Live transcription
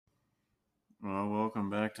Well, welcome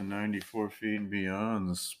back to 94 Feet and Beyond,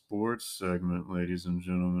 the sports segment, ladies and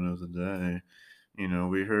gentlemen of the day.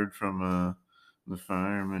 We heard from the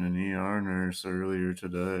fireman and ER nurse earlier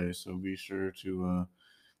today, so be sure to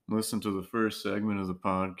listen to the first segment of the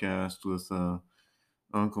podcast with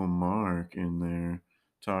Uncle Mark in there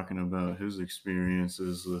talking about his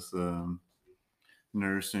experiences with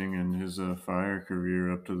nursing and his fire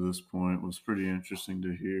career up to this point. It was pretty interesting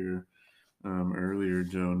to hear earlier,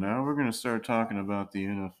 Joe. Now we're going to start talking about the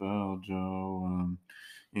NFL, Joe.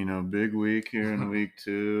 Big week here in week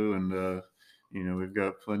two, and we've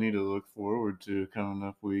got plenty to look forward to coming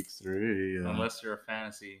up week three. Unless you're a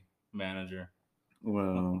fantasy manager with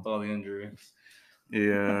Well, all the injuries.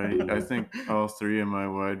 yeah, I think all three of my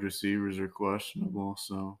wide receivers are questionable,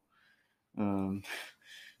 so um,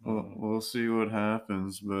 we'll see what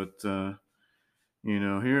happens. But here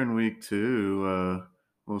in week two,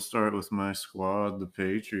 we'll start with my squad, the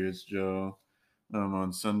Patriots, Joe.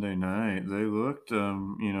 On Sunday night. They looked,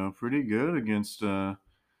 pretty good against a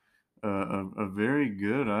very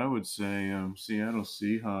good, I would say, Seattle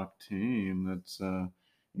Seahawk team that's,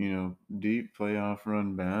 deep playoff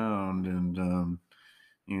run bound. And,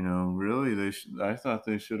 really, I thought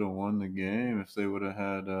they should have won the game if they would have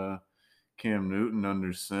had Cam Newton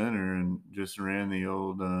under center and just ran the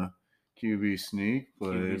old QB sneak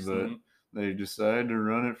play. QB But sneak. they decided to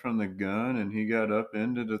run it from the gun, and he got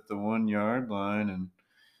upended at the 1 yard line, and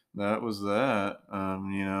that was that.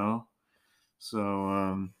 So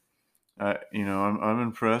I'm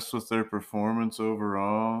impressed with their performance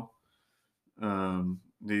overall.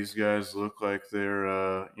 These guys look like they're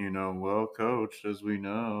well coached, as we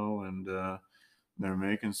know, and they're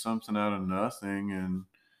making something out of nothing.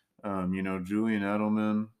 And Julian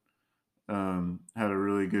Edelman had a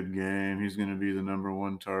really good game. He's going to be the number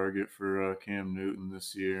one target for Cam Newton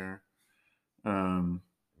this year. Um,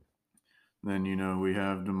 Then we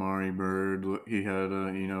have Damari Bird. He had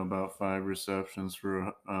about 5 receptions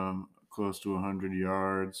for close to 100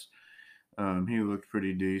 yards. He looked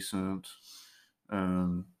pretty decent.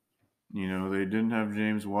 Um, they didn't have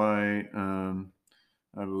James White.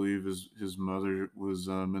 I believe his mother was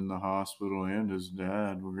in the hospital, and his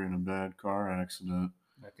dad were in a bad car accident.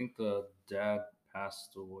 I think the dad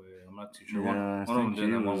passed away. I'm not too sure. One Yeah, I one of them think did,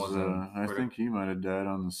 he and one was. was in I think critical. he might have died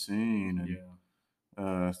on the scene, and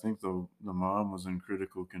Yeah, I think the mom was in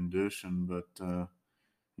critical condition. But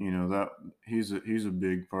that he's a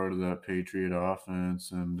big part of that Patriot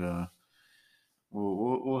offense, and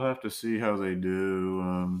we'll have to see how they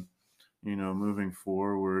do. Moving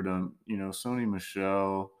forward. Sony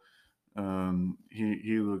Michelle.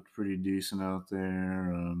 He looked pretty decent out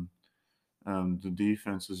there. The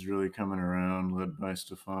defense is really coming around, led by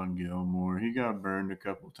Stephon Gilmore. He got burned a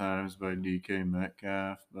couple times by DK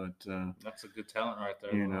Metcalf, but that's a good talent right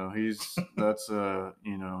there, though. he's that's a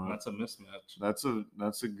That's a mismatch.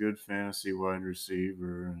 that's a good fantasy wide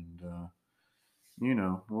receiver, and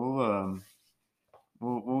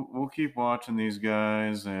we'll keep watching these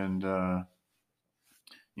guys and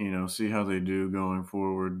see how they do going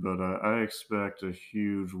forward. But I expect a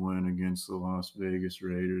huge win against the Las Vegas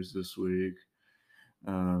Raiders this week.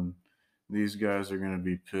 Um, these guys are going to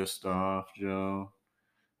be pissed off, Joe,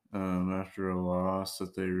 after a loss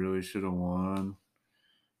that they really should have won.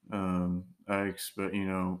 I expect,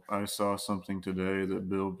 I saw something today that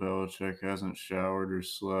Bill Belichick hasn't showered or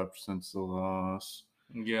slept since the loss.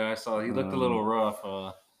 Yeah, I saw he looked a little Um,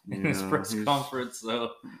 rough in his yeah, press conference.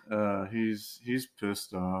 So he's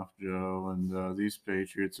pissed off, Joe, and these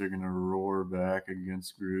Patriots are going to roar back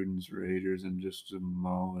against Gruden's Raiders and just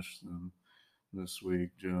demolish them this week,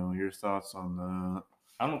 Joe. Your thoughts on that?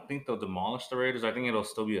 I don't think they'll demolish the Raiders. I think it'll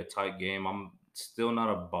still be a tight game. I'm still not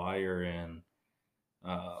a buyer in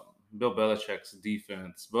uh, Bill Belichick's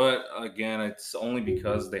defense. But again, it's only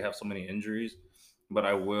because they have so many injuries. But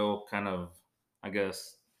I will kind of, I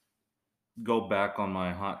guess, go back on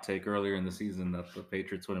my hot take earlier in the season that the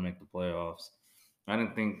Patriots wouldn't make the playoffs. I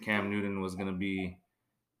didn't think Cam Newton was going to be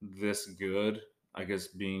this good. I guess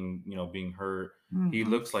being hurt, he Mm-hmm.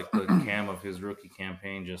 looks like the Cam of his rookie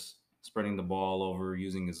campaign, just spreading the ball over,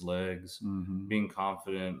 using his legs, Mm-hmm. being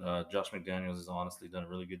confident. Josh McDaniels has honestly done a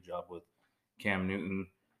really good job with Cam Newton.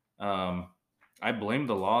 Um, I blame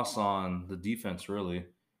the loss on the defense, really.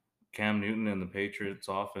 Cam Newton and the Patriots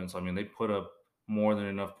offense, I mean, they put up more than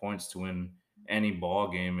enough points to win any ball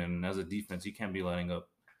game. And as a defense, you can't be letting up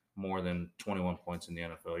more than 21 points in the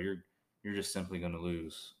NFL. You're just simply going to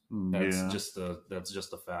lose. Yeah. That's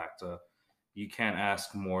just a fact. You can't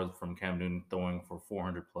ask more from Cam Newton throwing for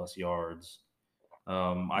 400 plus yards. I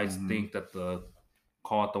Mm-hmm. think that the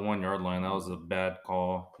call at the 1 yard line, that was a bad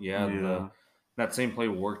call. Yeah, Yeah. that same play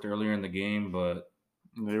worked earlier in the game, but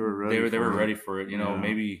They were ready they were for it. ready for it. Yeah.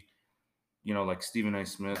 Maybe like Stephen A.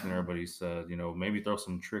 Smith and everybody said, maybe throw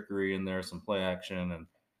some trickery in there, some play action, and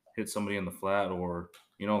hit somebody in the flat, or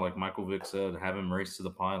like Michael Vick said, have him race to the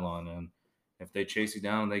pylon. And if they chase you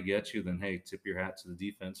down and they get you, then hey, tip your hat to the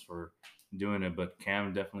defense for doing it. But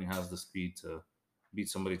Cam definitely has the speed to beat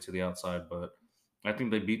somebody to the outside. But I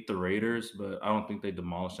think they beat the Raiders, but I don't think they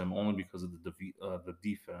demolished them only because of the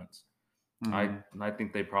defense. I Hmm. I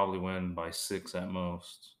think they probably win by 6 at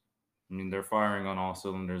most. I mean, they're firing on all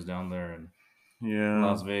cylinders down there in Yeah.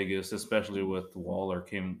 Las Vegas, especially with Waller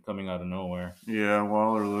coming out of nowhere. Yeah,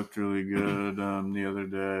 Waller looked really good the other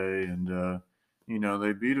day, and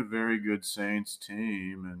they beat a very good Saints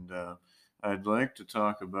team, and I'd like to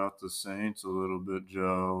talk about the Saints a little bit,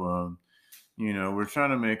 Joe. We're trying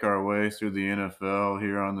to make our way through the NFL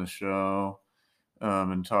here on the show,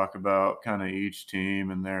 and talk about kind of each team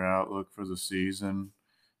and their outlook for the season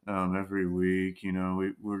every week.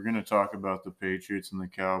 We're going to talk about the Patriots and the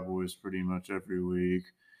Cowboys pretty much every week.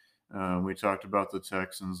 We talked about the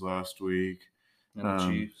Texans last week. And the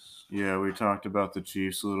Um, Chiefs. yeah, we talked about the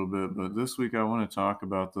Chiefs a little bit, but this week I want to talk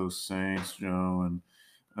about those Saints, Joe, and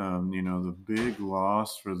the big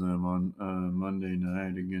loss for them on Monday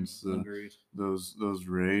night against Agreed. those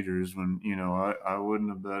Raiders. When I wouldn't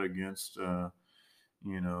have bet against the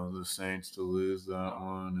Saints to lose that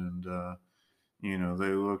one, and they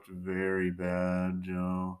looked very bad,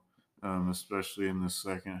 Joe, especially in the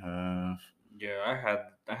second half. Yeah,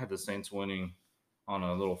 I had the Saints winning on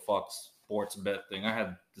a little Fox Sports bet thing. I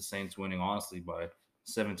had the Saints winning honestly by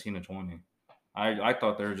 17-20. I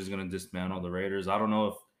thought they were just gonna dismantle the Raiders. I don't know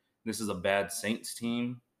if this is a bad Saints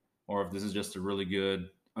team or if this is just a really good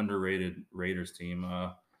underrated Raiders team.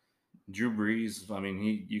 Drew Brees, I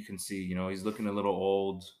mean, you can see, he's looking a little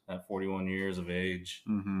old at 41 years of age,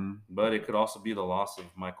 Mm-hmm. but it could also be the loss of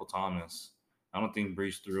Michael Thomas. I don't think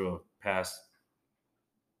Brees threw a pass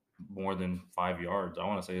more than 5 yards. I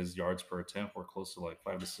want to say his yards per attempt were close to like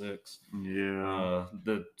 5 to 6. Yeah.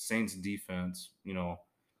 The Saints defense,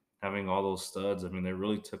 having all those studs, I mean, they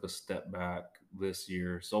really took a step back this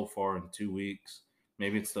year so far in 2 weeks.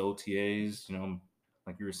 Maybe it's the OTAs,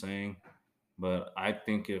 like you were saying. But I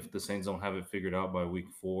think if the Saints don't have it figured out by week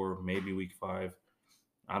 4, maybe week 5,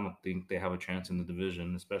 I don't think they have a chance in the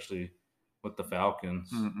division, especially with the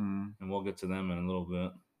Falcons. Mm-mm. And we'll get to them in a little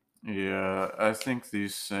bit. Yeah, I think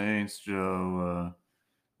these Saints, Joe,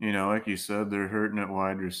 like you said, they're hurting at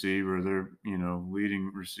wide receiver. Their,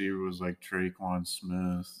 leading receiver was like Traquan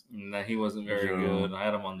Smith, And that he wasn't very good. Joe. I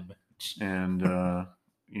had him on the bench. And,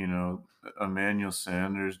 you know, Emmanuel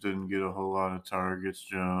Sanders didn't get a whole lot of targets,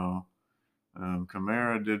 Joe.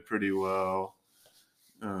 Kamara did pretty well.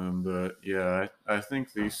 But yeah, I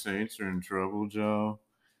think these Saints are in trouble, Joe.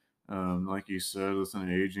 Like you said, with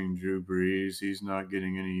an aging Drew Brees, he's not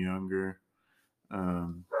getting any younger.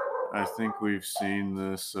 Um, I think we've seen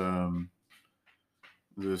this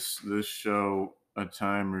show a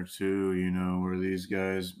time or two, where these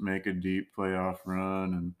guys make a deep playoff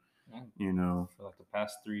run, and Yeah, you know, for like the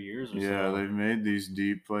past 3 years or yeah, so. they've made these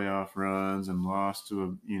deep playoff runs and lost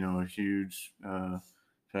to a huge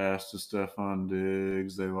pass to Stephon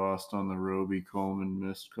Diggs. They lost on the Roby Coleman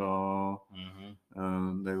missed call.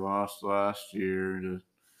 Hmm. They lost last year to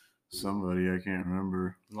somebody I can't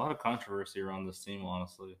remember. A lot of controversy around this team,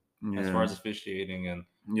 honestly, as far Yeah, as officiating and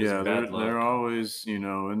yeah, just they're bad they're luck. always in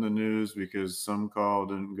the news because some call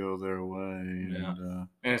didn't go their way, Yeah, and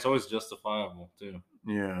and it's always justifiable too.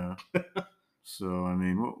 yeah. So I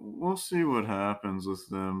mean, we'll see what happens with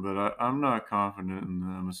them, but I'm not confident in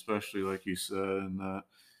them, especially like you said in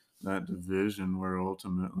that division where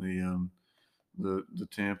ultimately the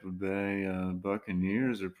Tampa Bay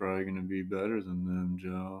Buccaneers are probably going to be better than them,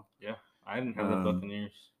 Joe. Yeah, I didn't have the Um,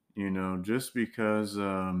 Buccaneers. just because they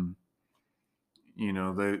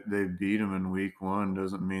beat them in week one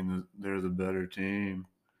doesn't mean that they're the better team.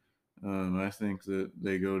 I think that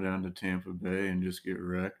they go down to Tampa Bay and just get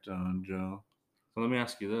wrecked on, Joe. So let me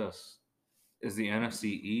ask you this: is the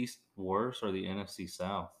NFC East worse or the NFC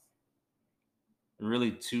South?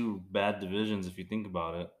 Really, two bad divisions if you think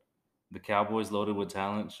about it. The Cowboys loaded with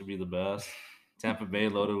talent should be the best. Tampa Bay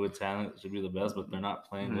loaded with talent should be the best, but they're not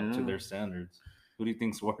playing up to Yeah. their standards. Who do you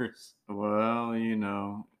think's worse? Well, in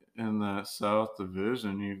that South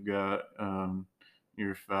Division, you've got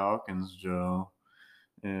your Falcons, Joe,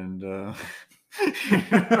 and uh,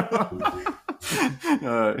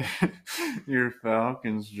 your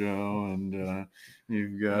Falcons, Joe, and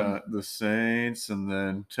you've And got the Saints, and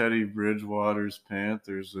then Teddy Bridgewater's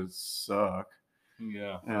Panthers that suck.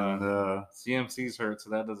 Yeah. And CMC's hurt, so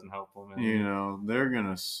that doesn't help him you any. know, they're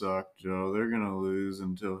gonna suck, Joe. They're gonna lose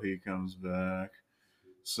until he comes back.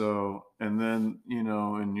 So, and then, you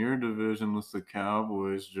know, in your division with the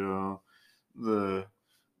Cowboys, Joe, the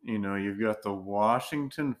you've got the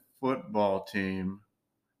Washington football team,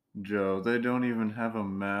 Joe. They don't even have a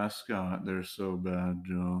mascot. They're so bad,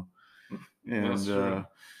 Joe. And That's true.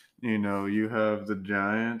 you have the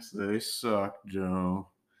Giants. They suck, Joe.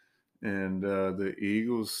 And the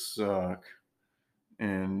Eagles suck.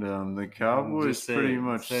 And the Cowboys Just say pretty it.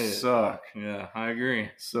 much Say it. suck. Yeah, I agree.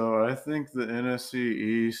 So I think the NFC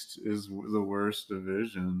East is the worst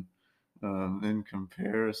division in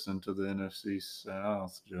comparison to the NFC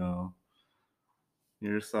South, Joe.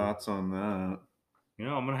 Your thoughts on that?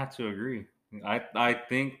 I'm gonna have to agree. I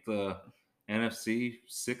think the NFC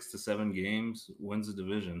 6 to 7 games wins the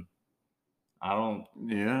division. I don't.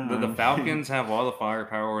 Yeah, The I mean, Falcons have all the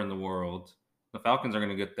firepower in the world. The Falcons are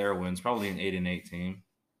gonna get their wins, probably an 8-8 team.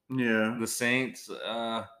 yeah. The Saints,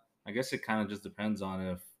 I guess it kind of just depends on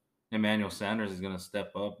if Emmanuel Sanders is gonna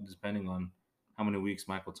step up, depending on how many weeks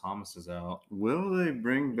Michael Thomas is out. Will they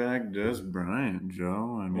bring back Des Bryant,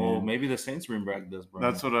 Joe? I Well, mean, maybe the Saints bring back Des that's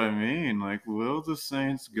Bryant. what I mean. Like, will the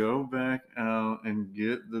Saints go back out and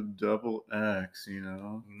get the double X, you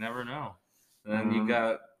know? You never know. And then you Um,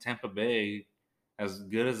 got Tampa Bay, as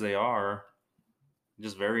good as they are,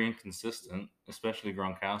 just very inconsistent, especially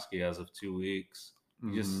Gronkowski as of 2 weeks.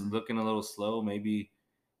 He's just mhm. looking a little slow, maybe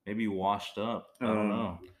washed up. I don't um,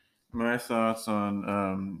 know. my thoughts on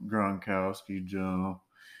Gronkowski, Joe,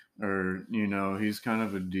 are, he's kind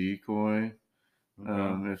of a decoy.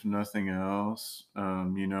 Okay. If nothing else,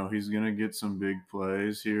 he's going to get some big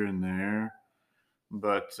plays here and there.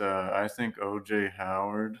 But I think OJ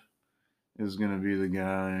Howard is going to be the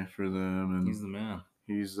guy for them. And He's the man.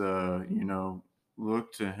 he's,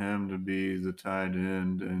 look to him to be the tight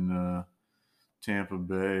end in Tampa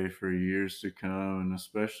Bay for years to come, and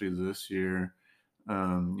especially this year,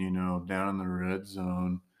 down in the red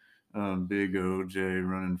zone. Big OJ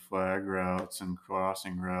running flag routes and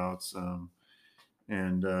crossing routes.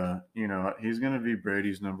 And he's going to be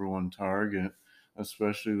Brady's number one target,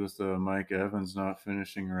 especially with Mike Evans not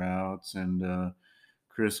finishing routes and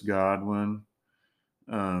Chris Godwin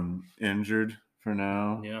injured for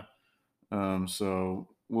now. Yeah. So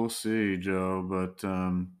we'll see, Joe. But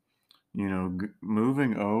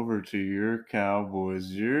moving over to your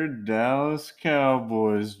Cowboys, your Dallas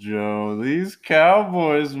Cowboys, Joe. These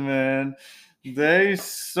Cowboys, man, they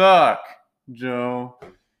suck, Joe.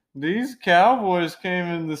 These Cowboys came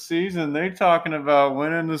in the season, they talking about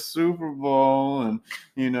winning the Super Bowl, and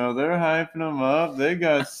they're hyping them up. They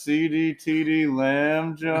got CD TD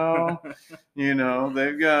Lamb, Joe.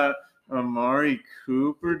 They've got Amari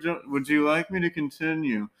Cooper. Would you like me to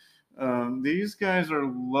continue? These guys are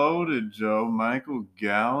loaded, Joe. Michael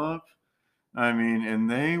Gallup. I mean,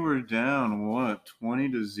 and they were down what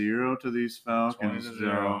 20-0 to these 20 Falcons, to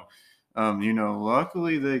Joe. 0.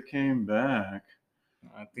 Luckily they came back,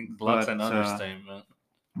 I think luck's an but understatement.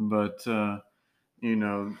 but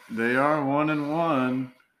they are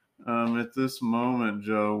 1-1 at this moment,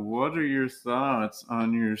 Joe. What are your thoughts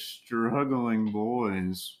on your struggling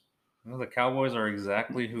boys? The Cowboys are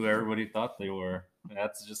exactly who everybody thought they were.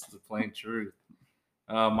 That's just the plain truth.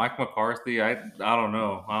 Mike McCarthy, I don't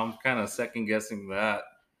know. I'm kind of second guessing that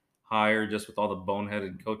hire just with all the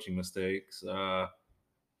boneheaded coaching mistakes.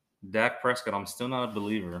 Dak Prescott, I'm still not a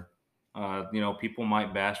believer. People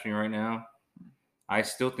might bash me right now. I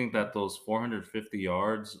still think that those 450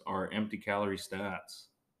 yards are empty calorie stats.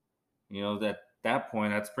 That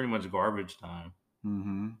point, that's pretty much garbage time.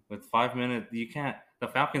 Mm-hmm. With 5 minutes, you can't. The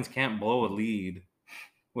Falcons can't blow a lead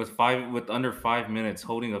with under 5 minutes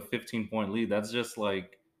holding a 15-point lead. That's just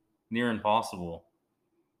like near impossible.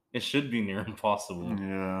 It should be near impossible.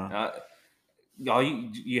 Yeah. Uh,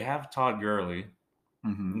 you have Todd Gurley.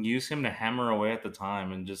 Mm-hmm. Use him to hammer away at the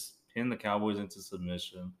time and just pin the Cowboys into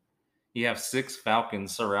submission. You have 6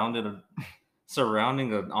 Falcons surrounding an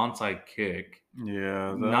onside kick,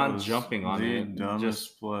 Yeah, that not was jumping on the it. Just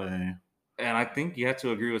dumbest play. and I think you have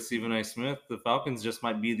to agree with Stephen A. Smith. The Falcons just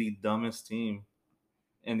might be the dumbest team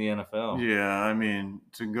in the NFL Yeah, I mean,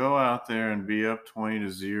 to go out there and be up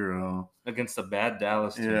 20-0, against a bad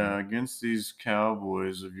Dallas yeah, team. against these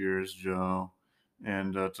Cowboys of yours, Joe,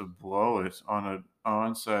 and to blow it on an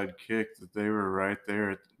onside kick that they were right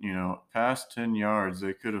there, past 10 yards,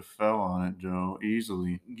 they could have fell on it, Joe,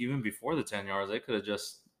 easily. Even before the 10 yards, they could have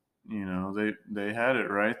just They had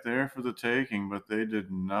it right there for the taking, but they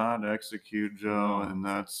did not execute, Joe, no. and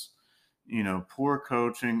that's poor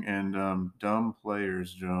coaching and dumb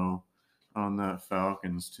players, Joe, on that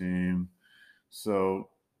Falcons team. So,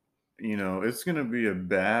 it's going to be a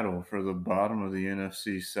battle for the bottom of the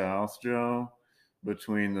NFC South, Joe,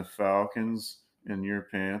 between the Falcons and your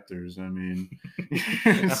Panthers. I mean,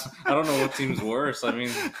 I don't know what team's worse. I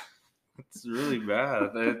mean, it's really bad.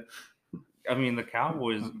 I mean, the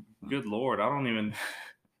Cowboys. Good lord, I don't even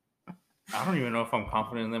know if I'm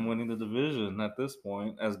confident in them winning the division at this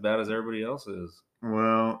point. As bad as everybody else is,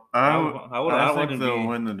 well, I I think wouldn't they'll be.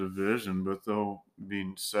 win the division, but they'll be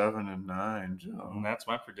 7-9, And Joe. that's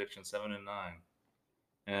my prediction, 7-9.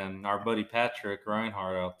 And our buddy Patrick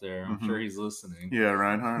Reinhardt out there, I'm sure Hmm. he's listening. Yeah,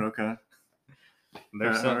 Reinhardt. Okay. All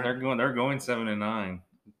right. They're going 7-9.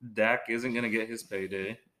 Dak isn't going to get his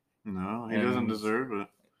payday, No, he doesn't and deserve it.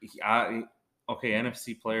 I okay,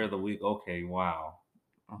 NFC Player of the Week. Okay, wow,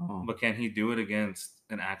 Oh. but can he do it against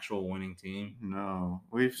an actual winning team? No,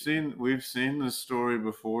 we've seen this story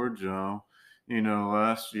before, Joe.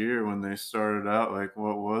 Last year when they started out, like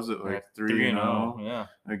what was it, like At three three and and zero, zero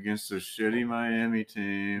yeah, against a shitty Miami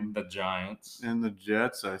team the Giants and the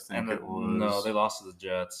Jets, I and think it no, they was. lost to the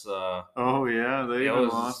Jets. Oh yeah, they It even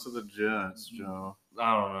lost was to the Jets, Joe.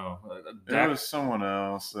 I don't know. It Dak was someone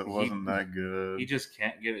else that wasn't he that he good. just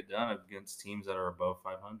can't get it done against teams that are above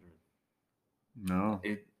 500. No.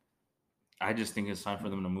 It I just think it's time for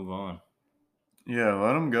them to move on. Yeah,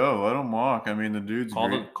 let him go. Let him walk. I mean,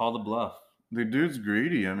 Call the bluff. the dude's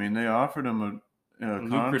greedy. I mean, they offered him a Lucrative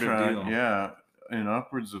contract, deal. yeah, in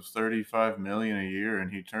upwards of 35 million a year,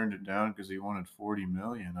 and he turned it down because he wanted 40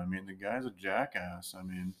 million. I mean, the guy's a jackass. I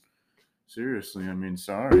mean, seriously. I mean,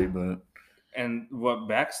 sorry, but And what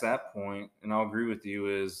backs that point, and I'll agree with you,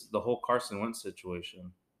 is the whole Carson Wentz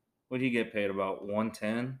situation. What did he get paid about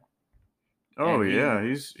 110? oh And yeah, he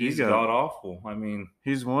he's got god awful. I mean,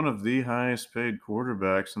 he's one of the highest paid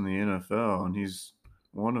quarterbacks in the NFL, and he's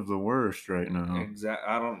one of the worst right now.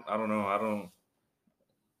 I don't know. I don't.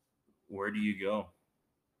 Where do you go?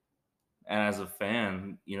 And as a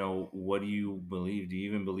fan, what do you believe? Do you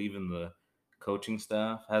even believe in the coaching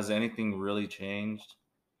staff? Has anything really changed?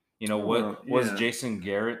 What Well, was yeah, Jason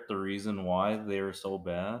Garrett the reason why they were so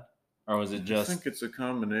bad, or was it I just think it's a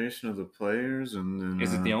combination of the players and then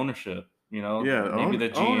is it the ownership? yeah, Maybe the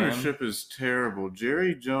GM. ownership is terrible.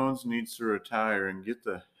 Jerry Jones needs to retire and get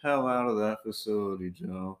the hell out of that facility,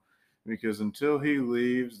 Joe. Because until he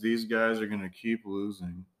leaves, these guys are going to keep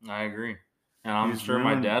losing. I agree, and I'm He's sure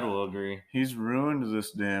my ruined dad will agree. he's ruined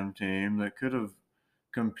this damn team that could have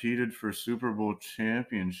competed for Super Bowl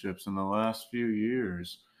championships in the last few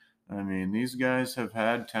years. I mean, these guys have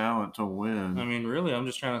had talent to I win. mean, really, I'm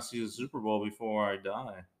just trying to see the Super Bowl before I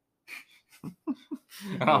die.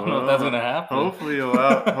 I don't know if that's Well, gonna happen. hopefully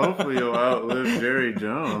you'll outlive Jerry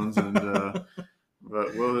Jones and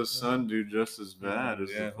but will his son do just as bad is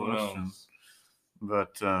the Yeah, who question. knows?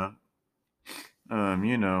 But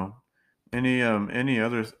you know, any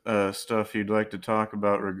other stuff you'd like to talk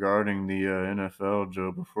about regarding the NFL,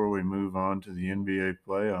 Joe, before we move on to the NBA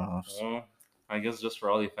playoffs? Well, I guess just for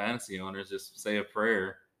all the fantasy owners, just say a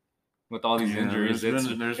prayer. With all these Yeah, injuries, there's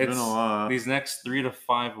been a it's lot. these next 3 to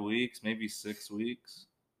 5 weeks, maybe 6 weeks.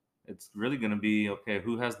 It's really going to be okay.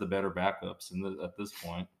 Who has the better backups at this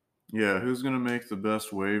point? Yeah, who's going to make the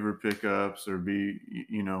best waiver pickups or be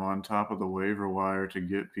on top of the waiver wire to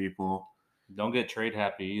get people? Don't get trade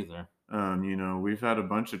happy either. We've had a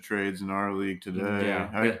bunch of trades in our league today.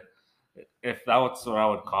 Yeah, if that was what I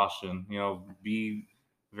would caution, be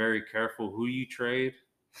very careful who you trade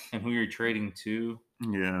and who you're trading to.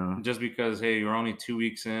 Yeah. Just because, hey, you're only 2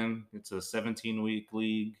 weeks in, it's a 17-week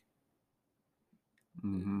league.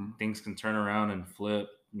 Hmm. Things can turn around and flip.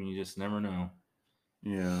 I mean, you just never know.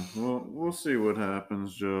 Yeah. Well, we'll see what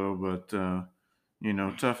happens, Joe. But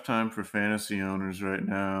tough time for fantasy owners right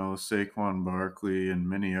now. Saquon Barkley and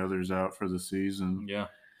many others out for the season. Yeah,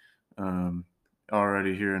 Um,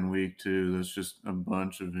 Already here in week 2, there's just a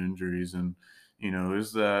bunch of injuries, and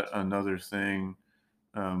is that another thing?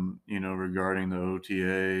 Regarding the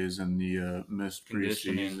OTAs and the missed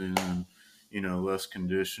conditioning. preseason and, less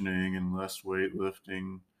conditioning and less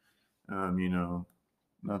weightlifting. Um, you know,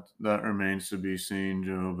 that remains to be seen,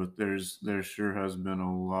 Joe, but there sure has been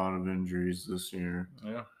a lot of injuries this year.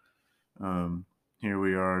 Yeah. Um, Here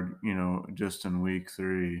we are, just in week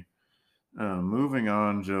 3. Moving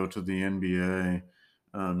on, Joe, to the NBA.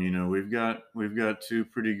 We've got 2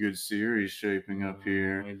 pretty good series shaping up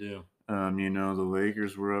here. We do. The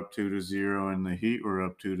Lakers were up 2-0 and the Heat were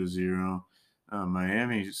up 2-0.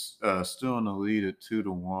 Miami's still in the lead at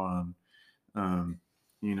 2-1. Um,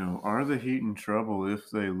 are the Heat in trouble if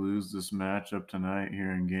they lose this matchup tonight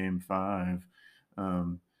here in Game 5?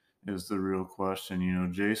 Is the real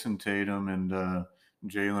question. Jason Tatum and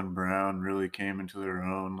Jaylen Brown really came into their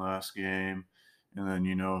own last game. And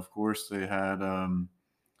then, of course, they had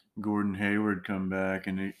Gordon Hayward come back,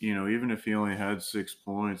 and even if he only had 6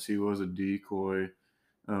 points, he was a decoy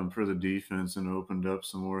for the defense and opened up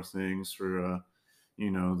some more things for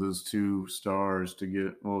those two stars to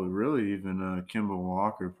get. Well, really, even Kemba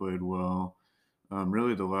Walker played well.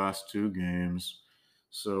 Really, the last two games.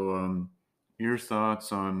 So, your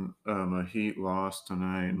thoughts on a Heat loss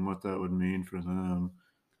tonight and what that would mean for them?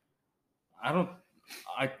 I don't.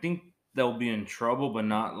 I think they'll be in trouble, but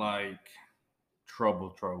not like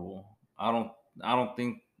trouble. I don't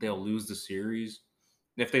think they'll lose the series.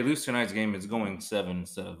 If they lose tonight's game, it's going 7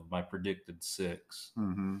 instead of my predicted 6.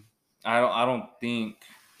 Mm-hmm. I don't think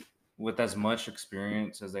with as much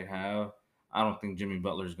experience as they have, I don't think Jimmy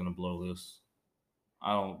Butler's going to blow this.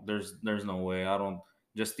 I don't. There's no way. I don't.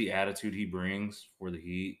 Just the attitude he brings for the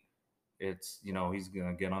Heat. It's he's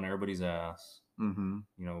gonna get on everybody's ass. Mm-hmm.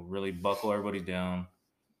 Really buckle everybody down.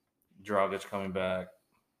 Dragic coming back.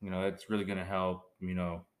 It's really gonna help.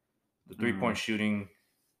 The 3 point shooting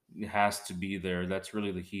has to be there. That's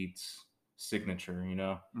really the Heat's signature.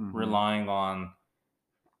 Mm-hmm. Relying on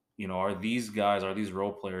are these guys, are these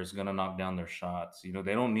role players gonna knock down their shots?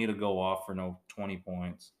 They don't need to go off for no 20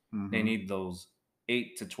 points. They Mm-hmm. need those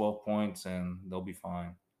 8 to 12 points, and they'll be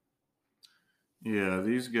fine. Yeah,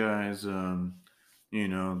 these guys, they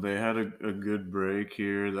had a good break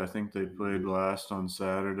here. I think they played last on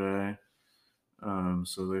Saturday.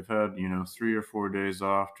 So they've had, 3 or 4 days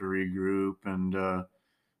off to regroup and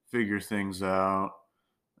figure things out.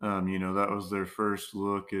 That was their first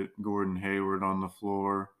look at Gordon Hayward on the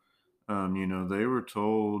floor. They were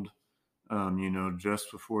told,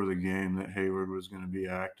 just before the game that Hayward was going to be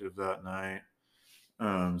active that night.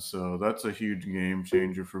 So that's a huge game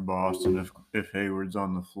changer for Boston if Hayward's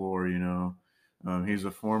on the floor. He's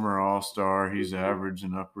a former All Star. He's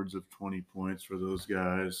averaging upwards of 20 points for those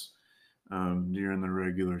guys during the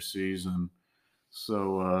regular season.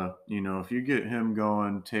 So if you get him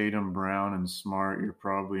going, Tatum, Brown, and Smart, you're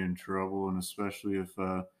probably in trouble, and especially if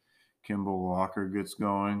Kimball Walker gets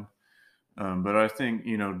going. But I think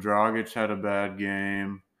Dragic had a bad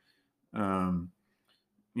game. Um,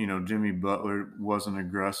 Jimmy Butler wasn't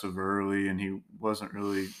aggressive early and he wasn't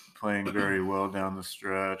really playing very well down the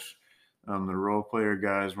stretch. The role player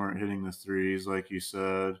guys weren't hitting the threes, like you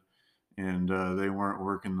said, and they weren't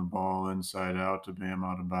working the ball inside out to Bam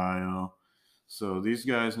Adebayo. So these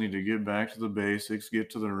guys need to get back to the basics, get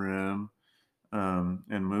to the rim,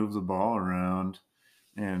 and move the ball around.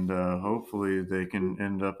 And hopefully they can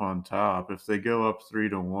end up on top. If they go up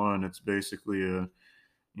 3-1, it's basically you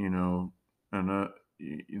know, and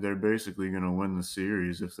they're basically going to win the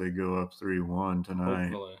series if they go up 3-1 tonight.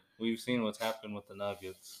 Hopefully, we've seen what's happened with the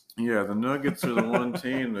Nuggets. Yeah, the Nuggets are the one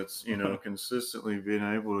team that's consistently been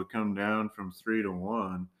able to come down from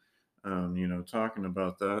 3-1. Talking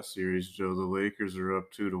about that series, Joe, the Lakers are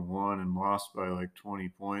up 2-1 and lost by like 20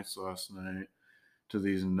 points last night to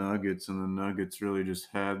these Nuggets, and the Nuggets really just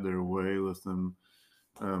had their way with them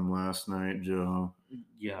last night, Joe.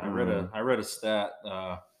 Yeah, I read a stat.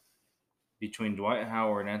 Between Dwight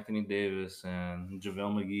Howard, Anthony Davis, and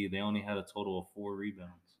JaVale McGee, they only had a total of 4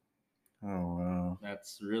 rebounds. Oh wow,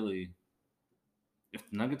 That's really, if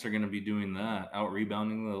the Nuggets are going to be doing that, out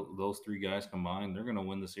rebounding those 3 guys combined, they're going to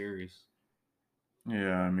win the series.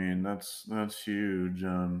 yeah. I mean that's huge.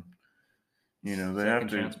 Second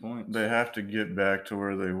chance points. They have to get back to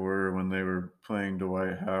where they were when they were playing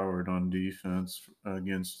Dwight Howard on defense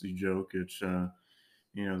against the Jokic.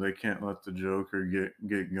 They can't let the Joker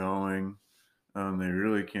get going. They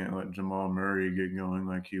really can't let Jamal Murray get going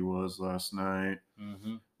like he was last night.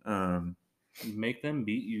 Mm-hmm. Um, Make them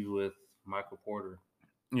beat you with Michael Porter.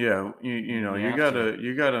 yeah, you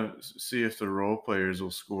gotta see if the role players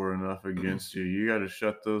will score enough against you. You got to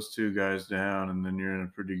shut those two guys down, and then you're in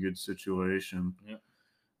a pretty good situation.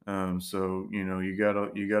 Yeah. So you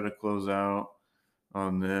gotta close out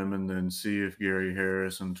on them, and then see if Gary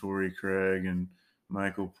Harris and Torrey Craig and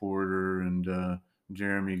Michael Porter and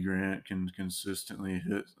Jeremy Grant can consistently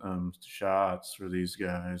hit shots for these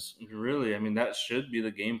guys. Really, I mean, that should be the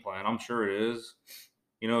game plan. I'm sure it is.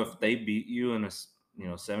 If they beat you in a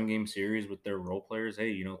 7-game series with their role players,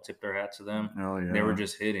 hey, tip their hat to them. Oh yeah, They were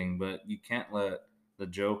just hitting, but you can't let the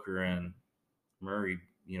Joker and Murray,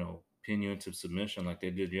 pin you into submission like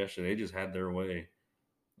they did yesterday. They just had their way.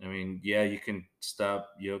 I mean, yeah, you can stop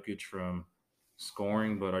Jokic from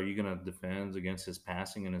scoring, but are you going to defend against his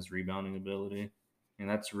passing and his rebounding ability? And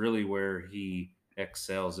that's really where he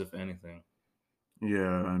excels, if anything.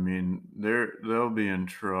 yeah. I mean, they'll be in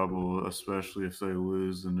trouble, especially if they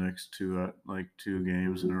lose the next two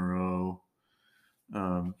games in a row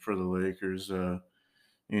for the Lakers.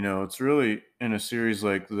 it's really in a series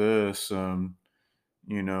like this.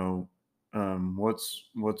 You know, what's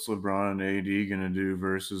LeBron and AD gonna do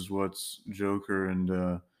versus what's Joker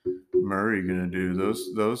and Murray gonna do?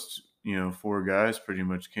 Those four guys pretty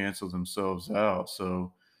much cancel themselves out.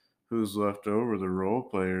 So who's left over? The role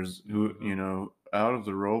players. Who Hmm. out of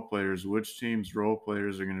the role players, which team's role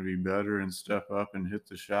players are gonna be better and step up and hit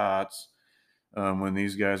the shots when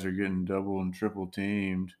these guys are getting double and triple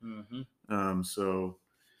teamed? Hmm. So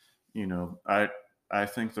I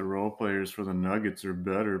think the role players for the Nuggets are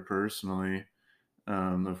better personally.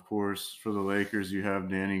 Of course, for the Lakers, you have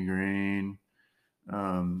Danny Green,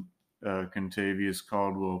 um, Contavious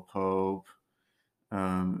Caldwell Pope,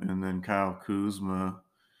 and then Kyle Kuzma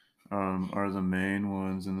are the main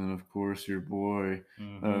ones, and then of course your boy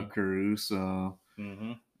Hmm. Caruso.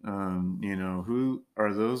 Hmm. Who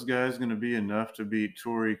are those guys going to be enough to beat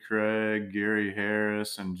Torrey Craig, Gary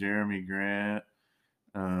Harris, and Jeremy Grant?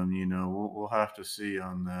 We'll have to see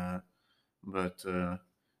on that. But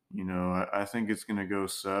I think it's going to go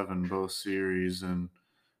seven both series, and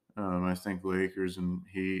I think Lakers and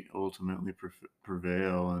Heat ultimately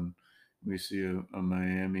prevail, and we see a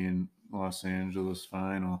Miami and Los Angeles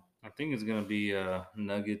final. I think it's gonna be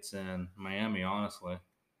Nuggets and Miami. Honestly,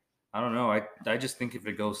 I don't know. I just think if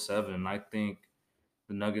it goes seven, I think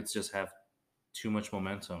the Nuggets just have too much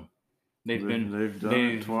momentum. They've been They've done it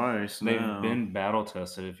they've twice they've now. been battle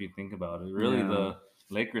tested. If you think about it, really, Yeah, the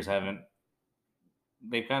Lakers haven't.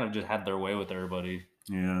 They kind of just had their way with everybody.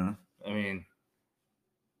 yeah. I mean,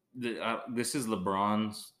 this is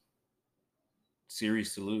LeBron's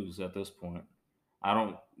series to lose at this point. I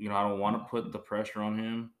don't want to put the pressure on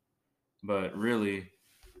him, but really,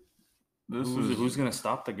 This who's is gonna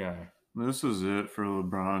stop the guy? this is it for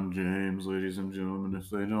LeBron James, ladies and gentlemen.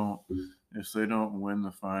 If they don't win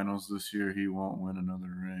the finals this year, he won't win another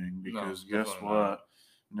ring No, because guess definitely not. what?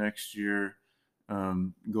 Next year,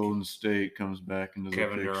 Golden State comes back into the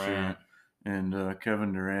Kevin picture, Durant. and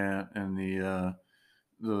Kevin Durant and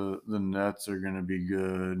the Nets are going to be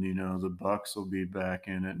good. The Bucks will be back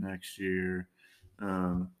in it next year.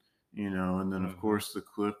 Um, and then of Hmm. course the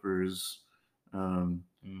Clippers. Um,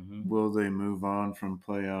 Hmm. will they move on from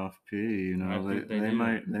playoff P? I They think they they do.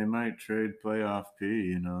 might they might trade playoff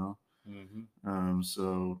P. Hmm.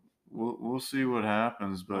 So we'll see what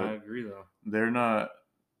happens, I but agree, though. they're not.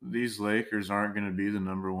 These Lakers aren't going to be the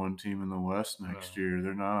number one team in the West next No, year.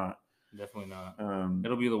 They're not. definitely not. Um,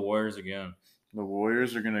 It'll be the Warriors again. the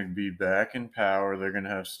Warriors are going to be back in power. They're going to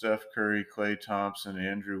have Steph Curry, Klay Thompson,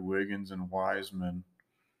 Andrew Wiggins, and Wiseman.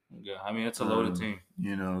 Yeah, I mean it's a loaded team.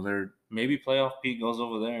 They're Maybe playoff Pete goes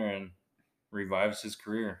over there and revives his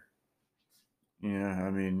career. yeah. I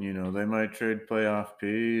mean, they might trade playoff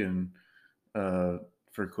P and uh,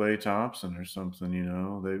 for Klay Thompson or something.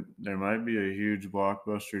 There might be a huge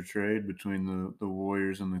blockbuster trade between the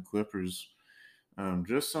Warriors and the Clippers.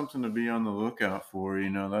 Just something to be on the lookout for.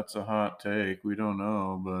 That's a hot take. We don't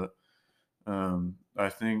know, but I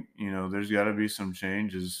think there's got to be some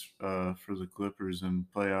changes for the Clippers, and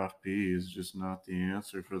playoff P is just not the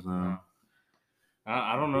answer for them. No,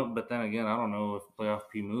 I don't know. But then again, I don't know if playoff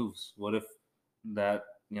P moves. What if that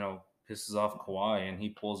pisses off Kawhi and he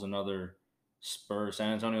pulls another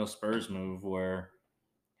San Antonio Spurs move where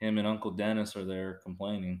him and Uncle Dennis are there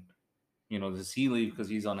complaining? Does he leave because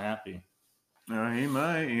he's unhappy? He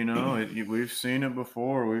might. We've seen it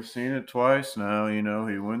before. We've seen it twice now. He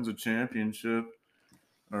wins a championship,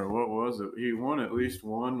 or what was it? He won at least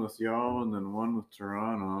one with y'all, and then one with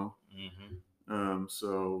Toronto. Hmm.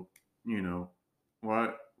 So you know,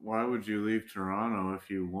 why why would you leave Toronto if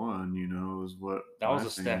you won? Is what That was my a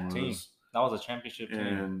thing stacked team. was. That was a championship team.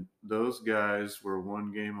 And those guys were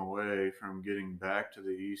one game away from getting back to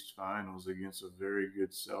the East Finals against a very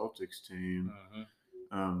good Celtics team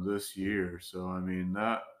Hmm. this year. So I mean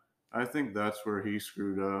I think that's where he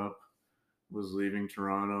screwed up, was leaving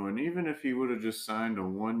Toronto. And even if he would have just signed a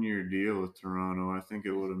 1 year deal with Toronto, I think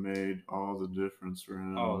it would have made all the difference for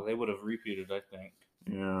him. Oh, they would have repeated, I think.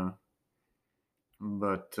 Yeah,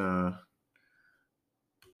 but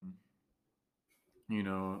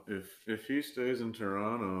if he stays in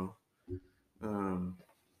Toronto, um,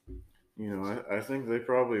 I think they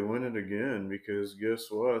probably win it again because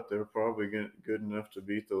guess what? They're probably good enough to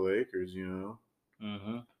beat the Lakers.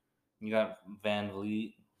 Hmm. You got Van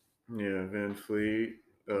Vliet. Yeah, Van Fleet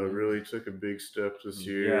really took a big step this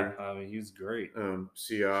Yeah, year. I mean he's great.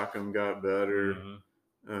 Siakam got better.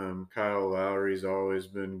 Hmm. Kyle Lowry's always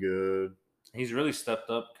been good. He's really stepped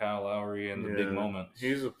up, Kyle Lowry, in the big Yeah, moments.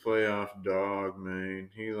 he's a playoff dog, man.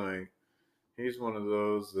 he's one of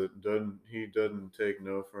those that doesn't take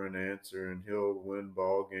no for an answer, and he'll win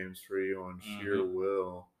ball games for you on sheer Hmm.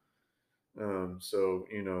 will. So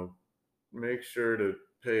make sure to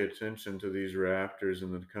pay attention to these Raptors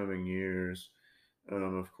in the coming years.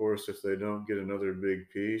 Of course, if they don't get another big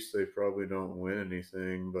piece, they probably don't win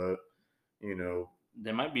anything. But you know,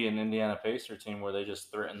 There might be an Indiana Pacer team where they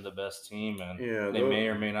just threaten the best team and yeah, they may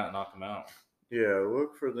or may not knock them out. yeah,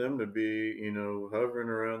 look for them to be hovering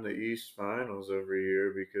around the East Finals every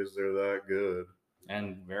year because they're that good.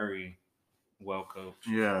 And very well coached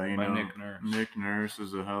Yeah, by Nick Nurse. Nick Nurse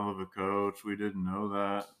is a hell of a coach. We didn't know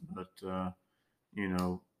that, but you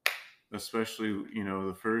know, especially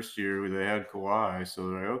the first year they had Kawhi, so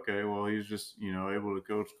they're like, okay, well he's just able to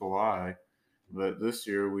coach Kawhi. But this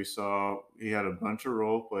year we saw he had a bunch of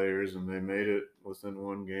role players and they made it within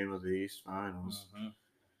one game of the East Finals. Hmm.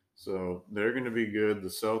 So they're going to be good. The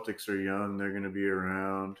Celtics are young; they're going to be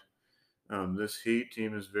around. This Heat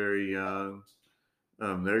team is very young.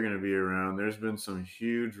 They're going to be around. There's been some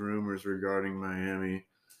huge rumors regarding Miami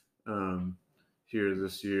um, here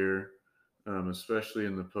this year, especially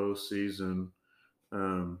in the postseason.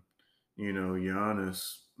 Um,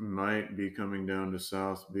 Giannis might be coming down to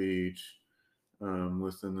South Beach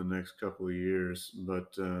within the next couple of years,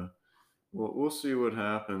 but we'll see what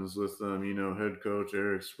happens with head coach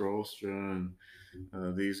Eric Spoelstra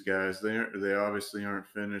and these guys. They obviously aren't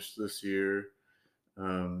finished this year.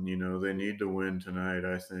 They need to win tonight.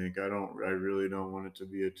 I think. I really don't want it to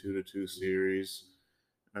be a 2-2 series.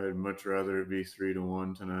 I'd much rather it be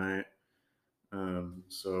 3-1 tonight.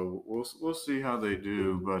 So we'll see how they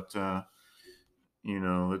do, but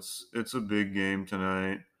it's a big game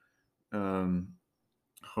tonight. Um,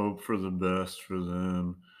 hope for the best for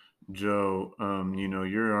them. Joe,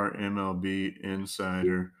 you're our MLB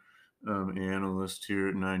insider analyst here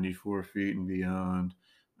at 94 Feet and Beyond.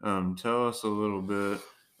 Tell us a little bit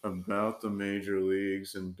about the major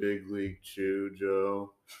leagues and Big League Chew,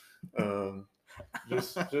 Joe. Um,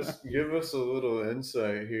 just give us a little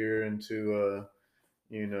insight here into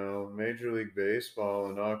Major League Baseball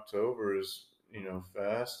in October is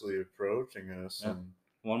fastly approaching us, Yeah. and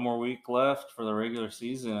One more week left for the regular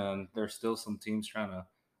season, and there's still some teams trying to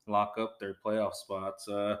lock up their playoff spots.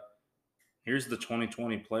 Here's the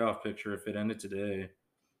 2020 playoff picture if it ended today.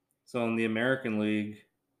 So in the American League,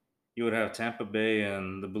 you would have Tampa Bay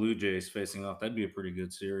and the Blue Jays facing off. That'd be a pretty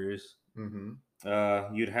good series. mm-hmm.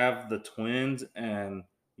 You'd have the Twins and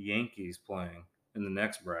Yankees playing in the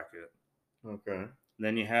next bracket. Okay.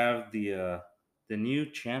 Then you have the new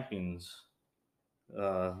champions,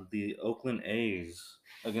 the Oakland A's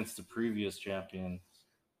against the previous champions,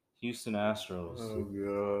 Houston Astros. Oh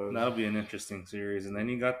God. That'll be an interesting series. And then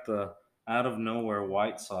you got the out of nowhere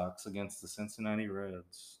White Sox against the Cincinnati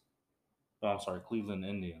Reds. Oh, I'm sorry, Cleveland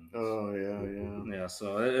Indians. Oh yeah. Yeah,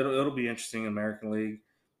 so it'll be interesting. American League,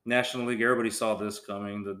 National League. Everybody saw this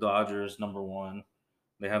coming. The Dodgers number one.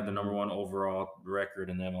 They have the number Mhm. one overall record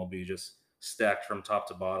in MLB, just stacked from top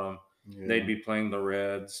to bottom. They'd Yeah. be playing the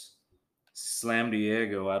Reds. Slam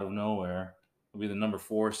Diego out of nowhere will be the number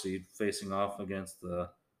four seed facing off against the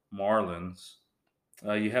Marlins.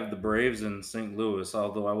 You have the Braves in St. Louis,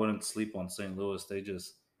 although I wouldn't sleep on St. Louis. They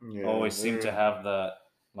just Yeah. always seem to have that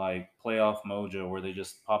like playoff mojo where they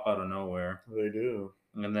just pop out of nowhere. They do.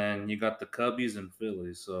 And then you got the Cubbies and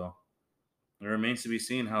Phillies. So it remains to be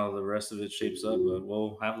seen how the rest of it shapes up, but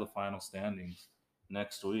we'll have the final standings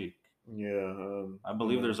next week. Yeah. I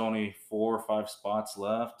believe there's only 4 or 5 spots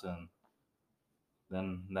left, and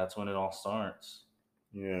then that's when it all starts.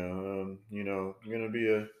 Yeah. Gonna be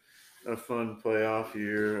a fun playoff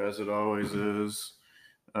year as it always is.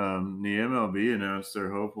 The MLB announced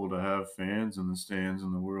they're hopeful to have fans in the stands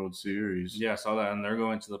in the World Series. Yeah, I saw that, and they're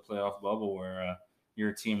going to the playoff bubble where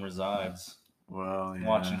your team resides, Well,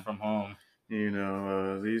 watching yeah. from home.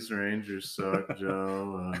 These Rangers suck,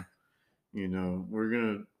 Joe. We're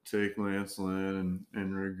gonna take Lance Lynn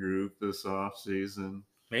and regroup this off season.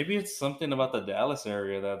 Maybe it's something about the Dallas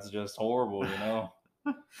area that's just horrible, you know?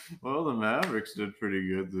 Well, the Mavericks did pretty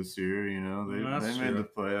good this year. They That's made the true.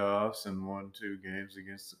 playoffs and won 2 games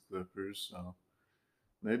against the Clippers, so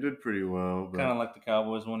they did pretty well. Kind But of like the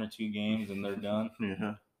Cowboys, 1 or 2 games and they're done.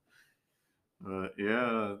 yeah,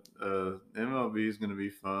 yeah, MLB is gonna be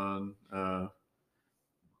fun.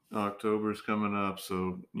 October's coming up,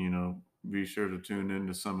 so be sure to tune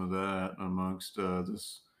into some of that amongst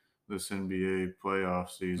this NBA playoff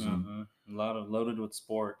season. A lot of loaded with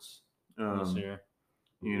sports this Um, year.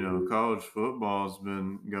 College football's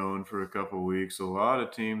been going for a couple weeks. A lot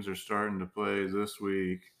of teams are starting to play this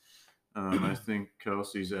week. I think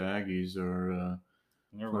Kelsey's Aggies are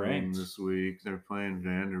They're playing ranked. this week. They're playing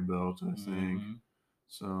Vanderbilt, I think. Hmm.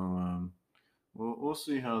 So we'll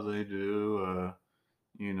see how they do.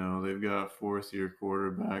 They've got fourth year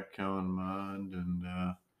quarterback Kellen Mond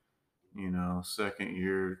and second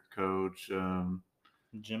year coach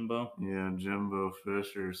Jimbo. Jimbo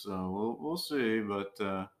Fisher. So we'll see, but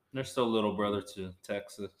They're still little brother to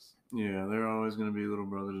Texas. yeah, they're always going to be little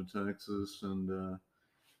brother to Texas. And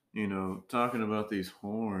talking about these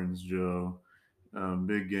horns, Joe.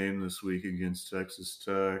 Big game this week against Texas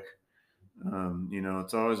Tech.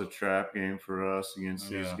 It's always a trap game for us against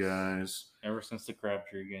these Yes. guys. Ever since the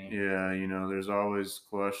Crabtree game. Yeah, there's always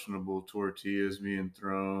questionable tortillas being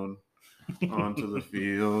thrown onto the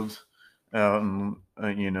field out in,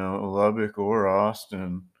 Lubbock or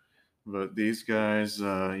Austin. But these guys,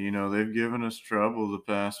 they've given us trouble the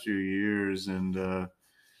past few years, and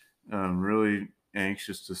I'm really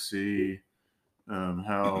anxious to see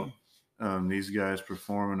how these guys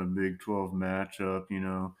perform in a Big 12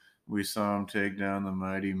 matchup. We saw them take down the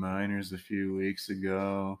Mighty Miners a few weeks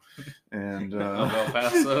ago, and Of El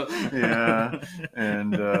Paso. yeah,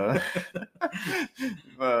 and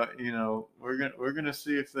but we're gonna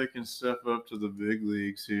see if they can step up to the big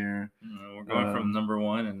leagues here. We're going from number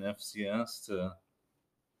 1 in FCS to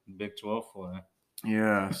Big 12 play.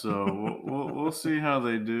 Yeah, so we'll see how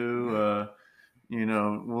they do.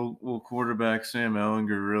 Will quarterback Sam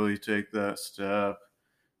Ellinger really take that step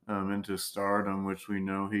into stardom, which we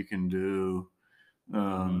know he can do?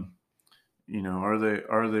 Um,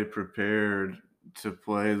 are they prepared to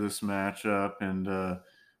play this matchup? And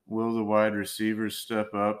will the wide receivers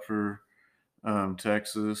step up for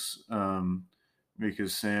Texas?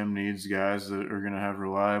 Because Sam needs guys that are going to have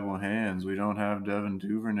reliable hands. We don't have Devin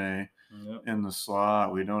Duvernay Yep. in the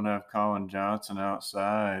slot. We don't have Colin Johnson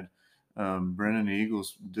outside. Brennan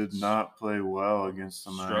Eagles did not play well against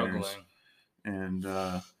the Miners. Struggling.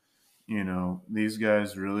 And, these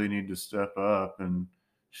guys really need to step up and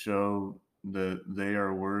show that they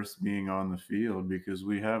are worth being on the field because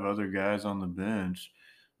we have other guys on the bench.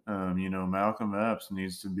 Malcolm Epps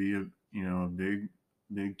needs to be a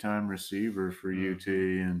big time receiver for UT,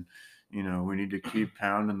 and we need to keep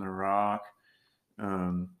pounding the rock.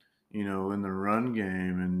 In the run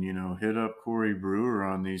game and, hit up Corey Brewer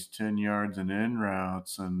on these 10 yards and in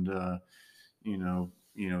routes and,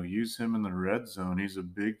 use him in the red zone. He's a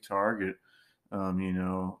big target,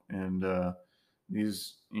 and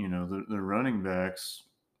these, the running backs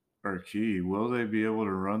are key. Will they be able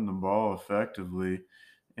to run the ball effectively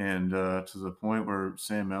and to the point where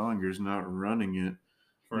Sam Ellinger's not running it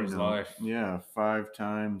for his life? Yeah, 5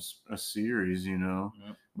 times a series, Yep.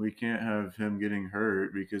 We can't have him getting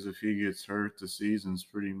hurt because if he gets hurt, the season's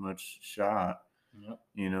pretty much shot. Yep.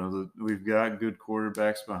 We've got good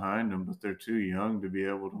quarterbacks behind them, but they're too young to be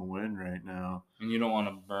able to win right now. And you don't want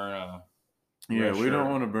to burn a Yeah, we don't shirt.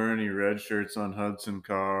 want to burn any red shirts on Hudson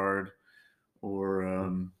Card or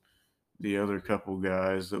the other couple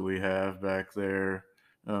guys that we have back there,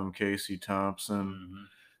 Casey Thompson.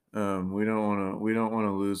 We don't want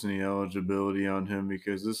to lose any eligibility on him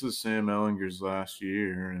because this is Sam Ellinger's last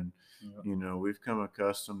year, and we've come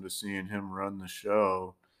accustomed to seeing him run the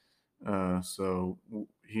show. So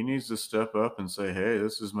he needs to step up and say, "Hey,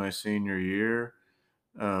 this is my senior year.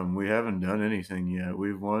 We haven't done anything yet.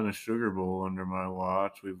 We've won a Sugar Bowl under my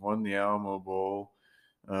watch. We've won the Alamo Bowl.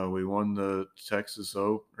 We won the Texas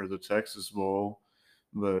Bowl,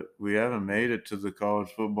 but we haven't made it to the college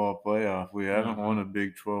football playoff. We haven't won a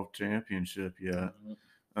Big 12 championship yet.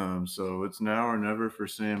 So it's now or never for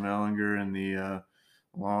Sam Ellinger and the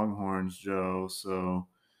Longhorns, Joe. So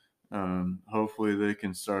hopefully they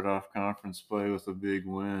can start off conference play with a big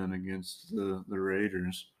win against the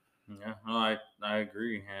Raiders. Yeah, no, I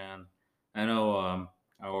agree, and I know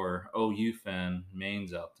our OU fan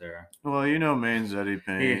Maine's out there. Well, Maine's Eddie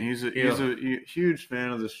Payne. He's a huge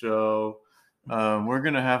fan of the show. We're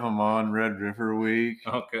gonna have him on Red River Week.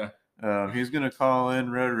 Okay. He's gonna call in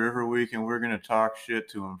Red River Week, and we're gonna talk shit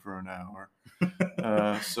to him for an hour.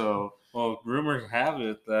 Well, rumors have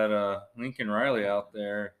it that Lincoln Riley out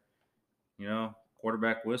there,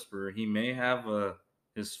 quarterback whisperer, he may have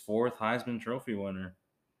his 4th Heisman Trophy winner.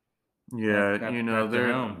 Yeah,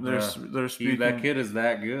 they're speaking. That kid is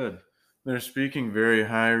that good. They're speaking very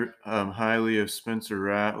highly of Spencer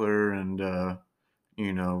Rattler, and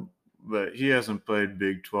but he hasn't played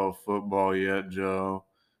Big 12 football yet, Joe.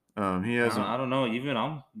 He hasn't. I don't know. Even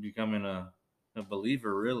I'm becoming a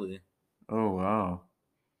believer, really. Oh wow.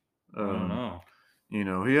 I don't know.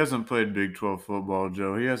 He hasn't played Big 12 football,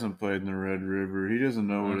 Joe. He hasn't played in the Red River. He doesn't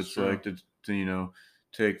know what it's like to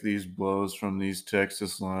take these blows from these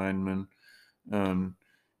Texas linemen.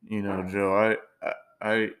 Joe,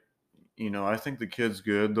 I I think the kid's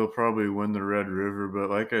good. They'll probably win the Red River, but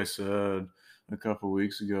like I said a couple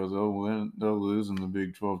weeks ago, they'll lose in the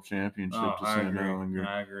Big 12 championship Oh, to I St. agree. Hellinger.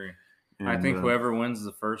 I agree. I And think whoever wins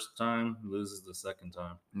the first time loses the second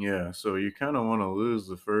time. yeah, so you kind of want to lose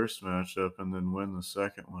the first matchup and then win the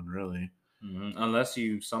second one, really. Unless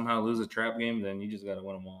you somehow lose a trap game, then you just got to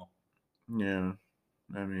win them all. Yeah,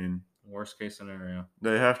 I mean, Worst case scenario.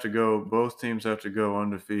 they have to go. Both teams have to go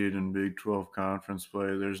undefeated in Big 12 conference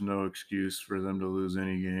play. There's no excuse for them to lose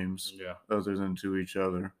any games Yeah, other than to each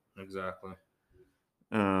other. exactly.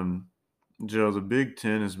 Um, Joe, the Big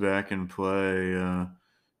Ten is back in play.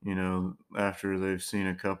 After they've seen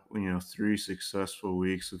a couple, 3 successful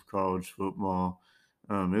weeks of college football,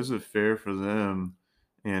 is it fair for them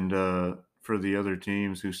and for the other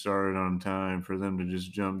teams who started on time for them to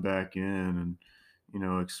just jump back in and,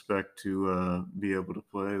 expect to be able to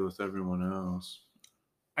play with everyone else?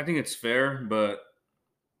 I think it's fair, but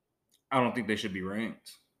I don't think they should be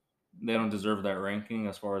ranked. They don't deserve that ranking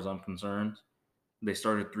as far as I'm concerned. They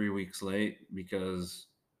started 3 weeks late because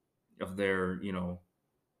of their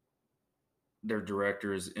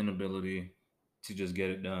director's inability to just get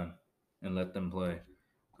it done and let them play.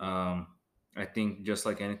 Um, I think just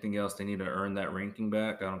like anything else, they need to earn that ranking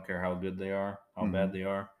back. I don't care how good they are, how bad Hmm. they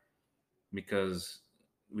are, because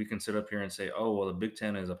we can sit up here and say, "Oh, well, the Big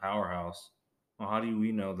Ten is a powerhouse." Well, how do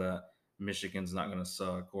we know that Michigan's not going to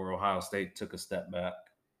suck or Ohio State took a step back?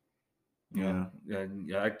 Yeah.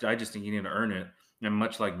 I just think you need to earn it, and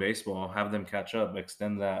much like baseball, have them catch up,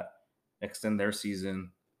 extend their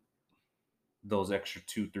season those extra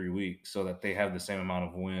 2 3 weeks so that they have the same amount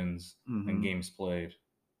of wins and Hmm. games played.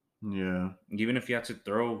 Yeah. Even if you have to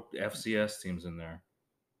throw FCS teams in there,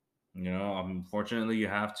 unfortunately you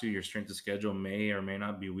have to. Your strength of schedule may or may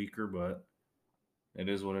not be weaker, but it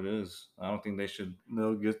is what it is. I don't think they should.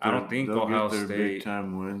 I don't think They'll Ohio get their big State.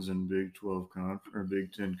 time wins in Big 12 or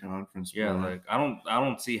Big 10 conference Yeah, play. like I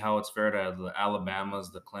don't see how it's fair to have the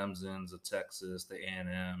Alabamas, the Clemsons, the Texas, the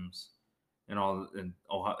A&Ms, and all and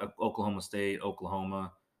Oklahoma State,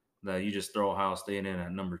 Oklahoma, that you just throw Ohio State in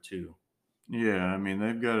at number two. Yeah, I mean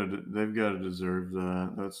they've got to deserve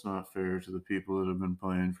that. That's not fair to the people that have been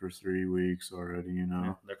playing for 3 weeks already.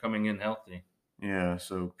 Yeah, they're coming in healthy. Yeah,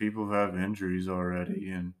 so people have injuries already,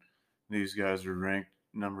 and these guys are ranked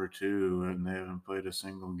number two, and they haven't played a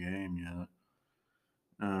single game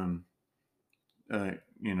yet. Um,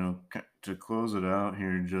 to close it out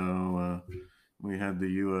here, Joe, we had the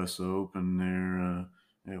U.S. Open there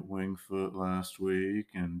at Winged Foot last week,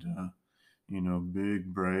 and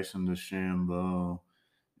big Bryson DeChambeau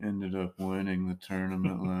ended up winning the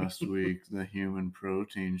tournament last week, the human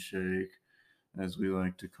protein shake, as we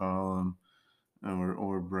like to call him,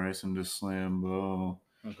 or Bryson DeChambeau.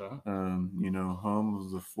 Okay. Hum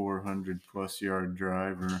was the 400 plus yard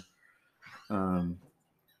driver. Um,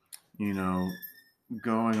 you know,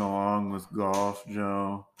 going along with golf,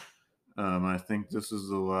 Joe. I think this is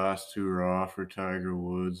the last hurrah for Tiger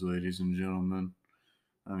Woods, ladies and gentlemen.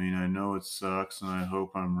 I mean, I know it sucks, and I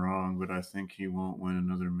hope I'm wrong, but I think he won't win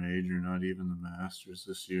another major, not even the Masters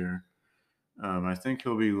this year. I think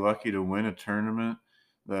he'll be lucky to win a tournament.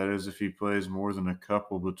 That is, if he plays more than a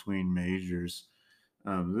couple between majors.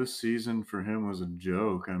 This season for him was a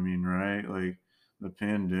joke. I mean, right? Like the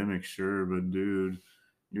pandemic, sure, but dude,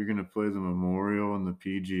 you're gonna play the Memorial and the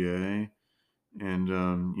PGA, and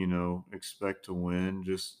expect to win.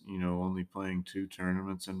 Just only playing 2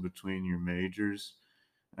 tournaments in between your majors.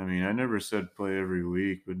 I mean, I never said play every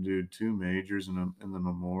week, but dude, 2 majors in the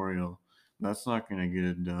Memorial, that's not going to get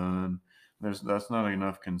it done. That's not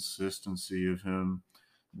enough consistency of him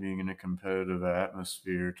being in a competitive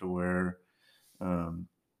atmosphere to where um,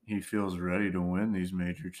 he feels ready to win these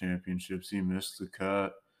major championships. He missed the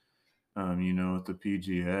cut, at the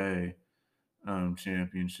PGA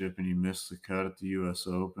championship, and he missed the cut at the U.S.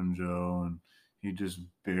 Open, Joe, and he just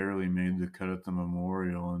barely made the cut at the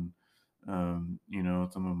Memorial. And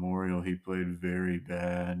at the Memorial, he played very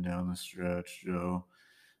bad down the stretch, Joe.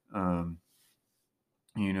 Um,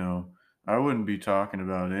 you know, I wouldn't be talking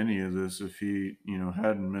about any of this if he,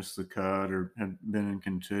 hadn't missed the cut or had been in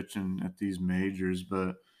contention at these majors.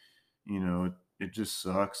 But it just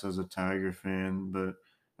sucks as a Tiger fan. But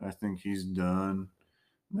I think he's done.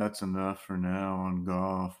 That's enough for now on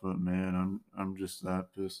golf. But man, I'm just that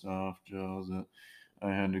pissed off, Joe, that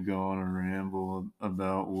I had to go on a ramble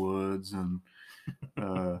about Woods and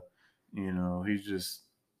uh, he's just.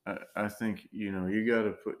 I think you got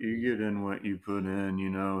to you get in what you put in.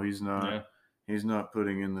 Yeah. He's not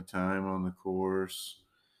putting in the time on the course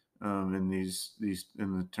in these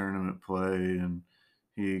in the tournament play, and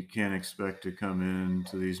he can't expect to come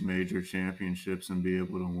into these major championships and be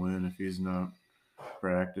able to win if he's not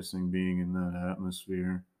practicing being in that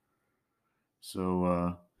atmosphere.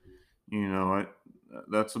 So, I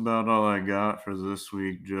that's about all I got for this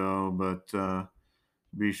week, Joe. But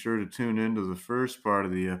be sure to tune into the first part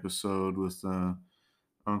of the episode with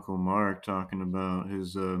Uncle Mark talking about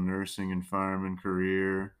his nursing and fireman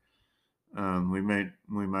career. We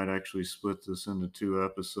might actually split this into two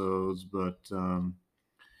episodes, but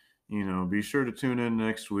be sure to tune in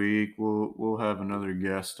next week. We'll have another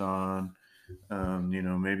guest on.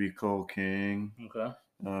 Maybe Cole King. Okay.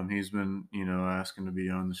 He's been asking to be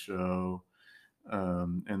on the show.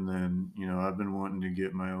 And then I've been wanting to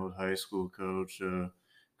get my old high school coach,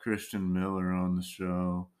 Christian Miller, on the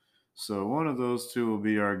show. So one of those two will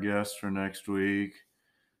be our guest for next week.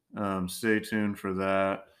 Stay tuned for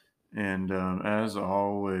that. And as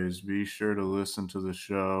always, be sure to listen to the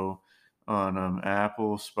show on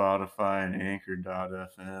Apple, Spotify, and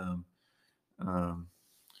Anchor.fm. Um,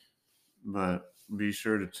 but be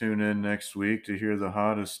sure to tune in next week to hear the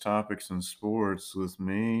hottest topics in sports with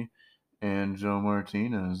me and Joe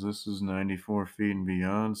Martinez. This is 94 Feet and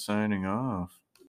Beyond signing off.